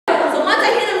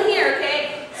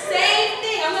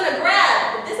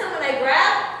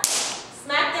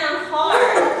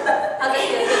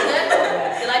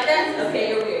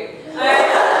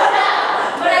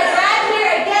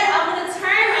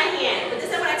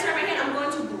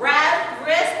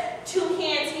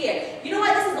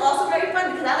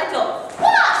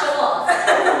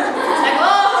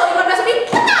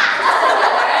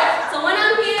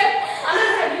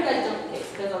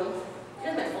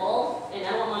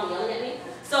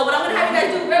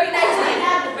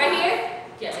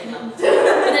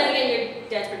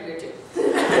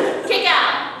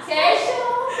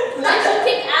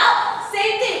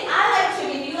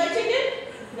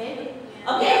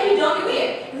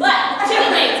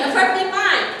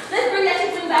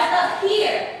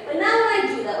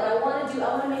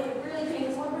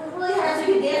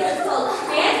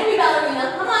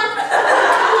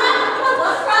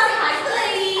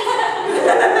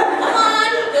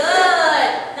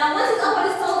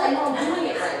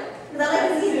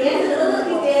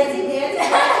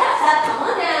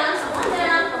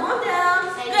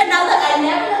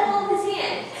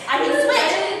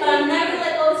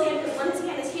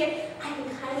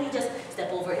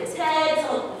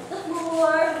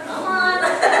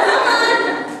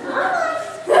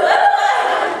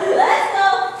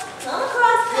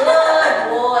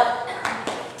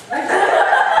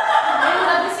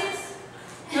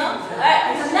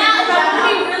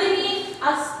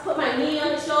my knee on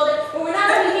the shoulder. But we're not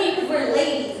going to be mean because we're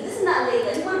ladies. This is not ladies.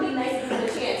 I just want to be nice and give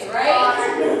it a chance, right?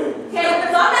 Okay, so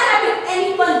I'm not having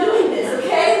any fun doing this,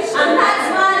 okay? I'm not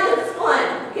smiling because it's fun,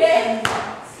 okay?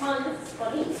 Smiling because it's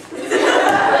funny.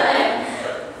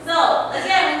 So,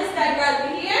 again, when this guy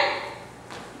grabs me here,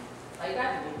 why you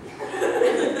grabbing me?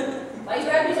 Why you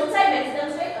grabbing me so tight, man? Is that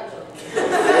straight? I'm joking.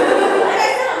 Like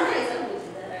I said, I'm nice. I'm good.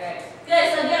 Alright. Good,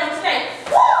 so again, I'm straight.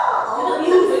 Whoa!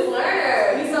 You quick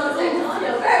learner. He's so straight. Oh, no,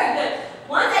 very good.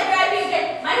 Once I grab you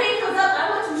again, my hand comes up, I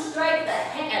want to strike the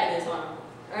heck out of this one.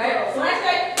 Alright? So when I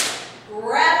strike,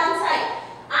 grab on tight.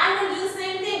 I'm going to do the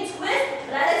same thing, twist,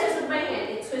 but I like to twist with my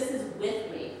hand. It twists with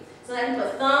me. So I can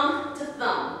put thumb to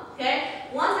thumb. Okay?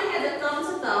 Once my hands are thumb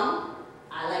to thumb,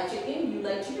 I like chicken, you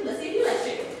like chicken. Let's see if you like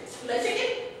chicken. You like chicken?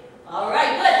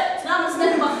 Alright, good. So now I'm going to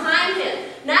step behind him.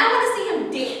 Now I want to see him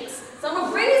dance. So I'm going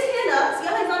to bring his hand up. See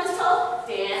how he's on his toe?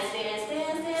 Dance, dance,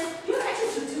 dance, dance. You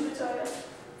actually should do Victoria.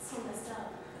 So messed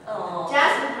up. Oh.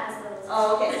 Jasmine has those.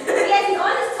 Oh, okay. Yes, he's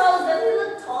on his toes. Doesn't he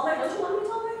look taller? Don't you want to be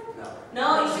taller? No. No,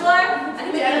 you sure? I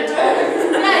can make you taller.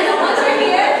 Yeah, so once we're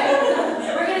here,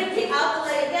 we're going to kick out the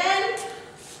leg again.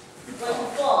 He's going to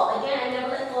fall. Again, I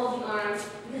never let go of the arm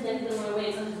because then he's going to run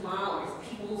away from his mom or his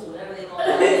peoples or whatever they call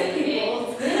it.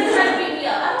 He's going to try to beat me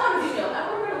up. I don't want to beat you up. I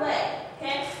want to run away.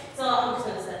 Okay? So I'm just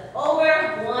going to step over.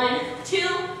 1, 2,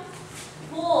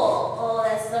 pull. Oh,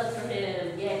 that sucked for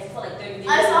him. Yeah, it's for like 30 minutes.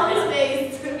 I saw his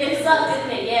face. It sucked,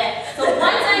 didn't it? Yeah. So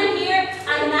once I'm here,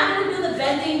 I'm not going to do the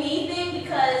bending knee thing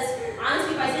because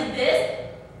honestly, if I did this,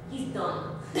 he's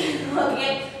done.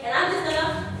 Okay? And I'm just going to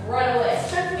run away.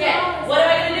 Yeah. What am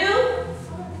I going to do?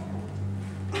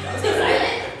 Stay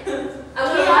silent. I'm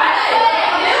going to run away.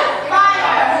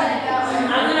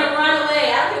 I'm going to run away.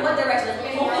 I don't care what direction.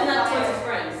 Hopefully not towards his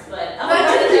friends, but I'm going to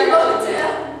run in the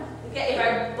direction. Okay, if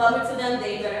I bump into them,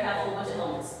 they better have a whole bunch of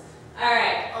helmets.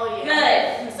 Alright. Oh,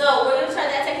 yeah. Good. So we're going to try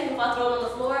that technique if I throw them on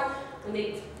the floor.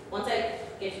 Once I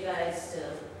get you guys to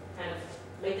kind of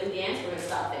make them dance, we're going to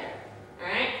stop there.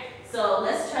 Alright? So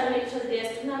let's try to make each other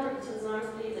dance. Do not break each other's arms,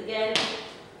 please. Again,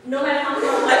 no matter how much